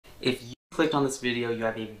If you clicked on this video, you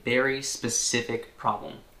have a very specific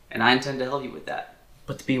problem, and I intend to help you with that.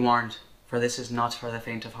 But be warned, for this is not for the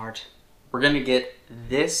faint of heart. We're going to get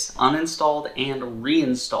this uninstalled and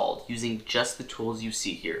reinstalled using just the tools you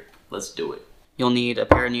see here. Let's do it. You'll need a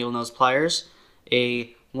pair of needle nose pliers,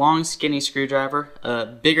 a long skinny screwdriver, a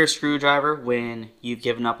bigger screwdriver when you've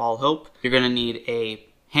given up all hope. You're going to need a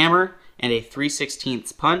hammer and a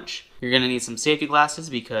 3/16 punch. You're going to need some safety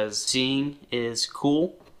glasses because seeing is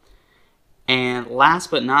cool. And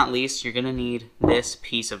last but not least, you're going to need this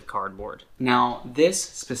piece of cardboard. Now, this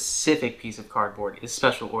specific piece of cardboard is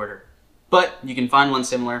special order, but you can find one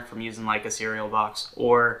similar from using like a cereal box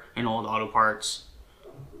or an old auto parts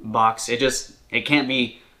box. It can't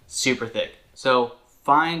be super thick. So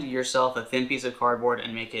find yourself a thin piece of cardboard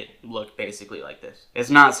and make it look basically like this. It's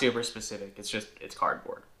not super specific, it's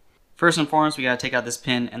cardboard. First and foremost, we gotta take out this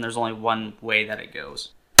pin, and there's only one way that it goes.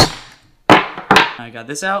 I got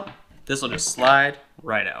this out. This will just slide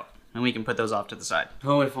right out, and we can put those off to the side.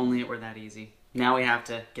 Oh, if only it were that easy. Now we have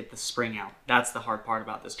to get the spring out. That's the hard part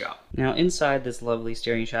about this job. Now inside this lovely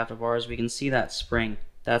steering shaft of ours, we can see that spring.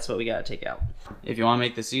 That's what we gotta take out. If you wanna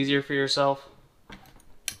make this easier for yourself,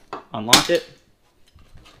 unlock it,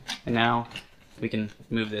 and now we can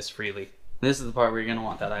move this freely. This is the part where you're gonna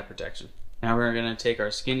want that eye protection. Now we're gonna take our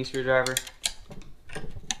skinny screwdriver,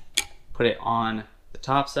 put it on the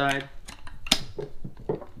top side,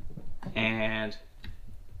 and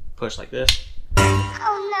push like this.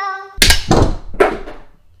 Oh no!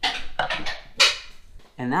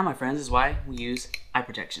 And that, my friends, is why we use eye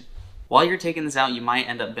protection. While you're taking this out, you might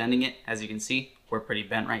end up bending it. As you can see, we're pretty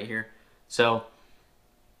bent right here. So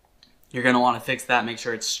you're gonna wanna fix that, make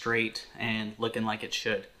sure it's straight and looking like it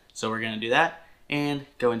should. So we're gonna do that and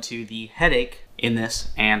go into the headache in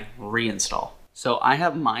this and reinstall. So I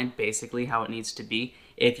have mine basically how it needs to be.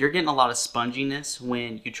 If you're getting a lot of sponginess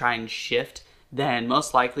when you try and shift, then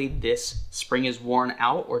most likely this spring is worn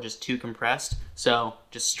out or just too compressed. So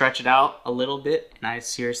just stretch it out a little bit, and I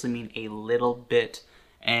seriously mean a little bit,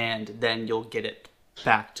 and then you'll get it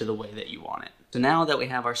back to the way that you want it. So now that we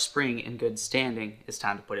have our spring in good standing, it's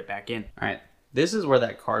time to put it back in. All right, this is where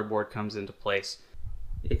that cardboard comes into place.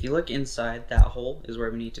 If you look inside, that hole is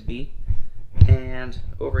where we need to be. And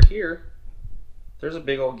over here, there's a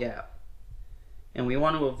big old gap. And we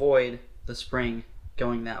want to avoid the spring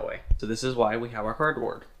going that way. So this is why we have our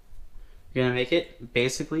cardboard. You're gonna make it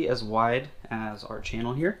basically as wide as our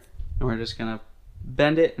channel here. And we're just gonna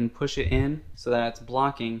bend it and push it in so that it's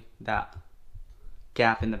blocking that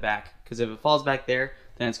gap in the back. Because if it falls back there,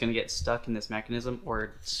 then it's gonna get stuck in this mechanism,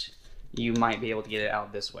 or you might be able to get it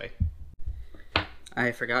out this way.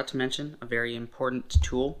 I forgot to mention a very important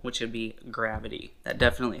tool, which would be gravity. That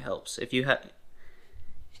definitely helps. If you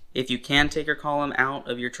can take your column out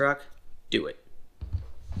of your truck, do it.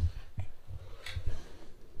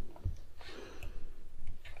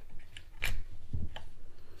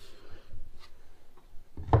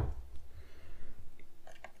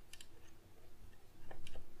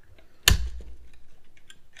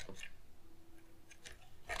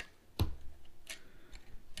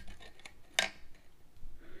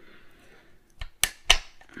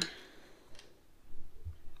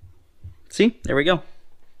 See, there we go.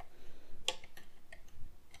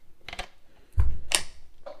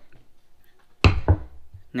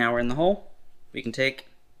 Now we're in the hole. We can take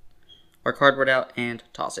our cardboard out and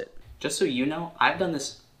toss it. Just so you know, I've done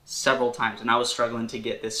this several times, and I was struggling to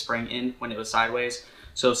get this spring in when it was sideways.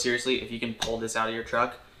 So seriously, if you can pull this out of your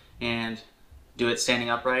truck and do it standing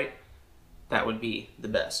upright, that would be the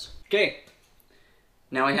best. Okay,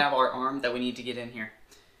 now we have our arm that we need to get in here.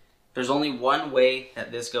 There's only one way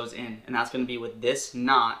that this goes in, and that's going to be with this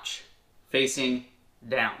notch facing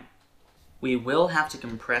down. We will have to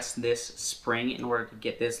compress this spring in order to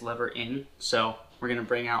get this lever in, so we're going to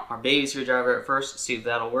bring out our baby screwdriver at first to see if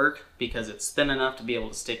that'll work, because it's thin enough to be able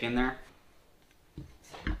to stick in there.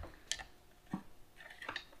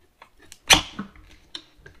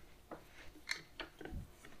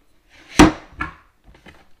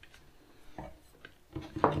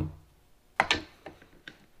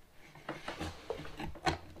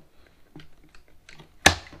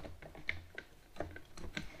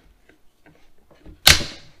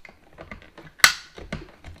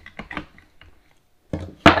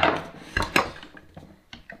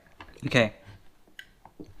 Okay,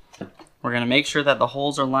 we're going to make sure that the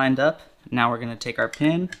holes are lined up. Now we're going to take our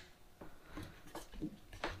pin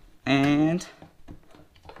and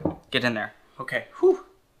get in there. Okay, whew.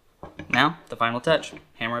 Now, the final touch,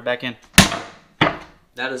 hammer it back in.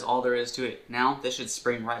 That is all there is to it. Now, this should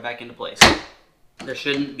spring right back into place. There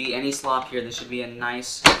shouldn't be any slop here. This should be a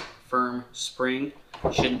nice, firm spring.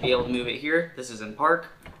 Shouldn't be able to move it here. This is in park.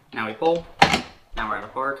 Now we pull. Now we're out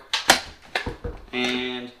of park.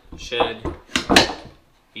 And should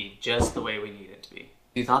be just the way we need it to be.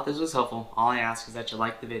 If you thought this was helpful, all I ask is that you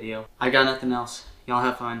like the video. I got nothing else. Y'all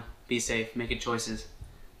have fun. Be safe. Make good choices.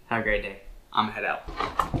 Have a great day. I'm gonna head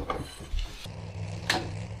out.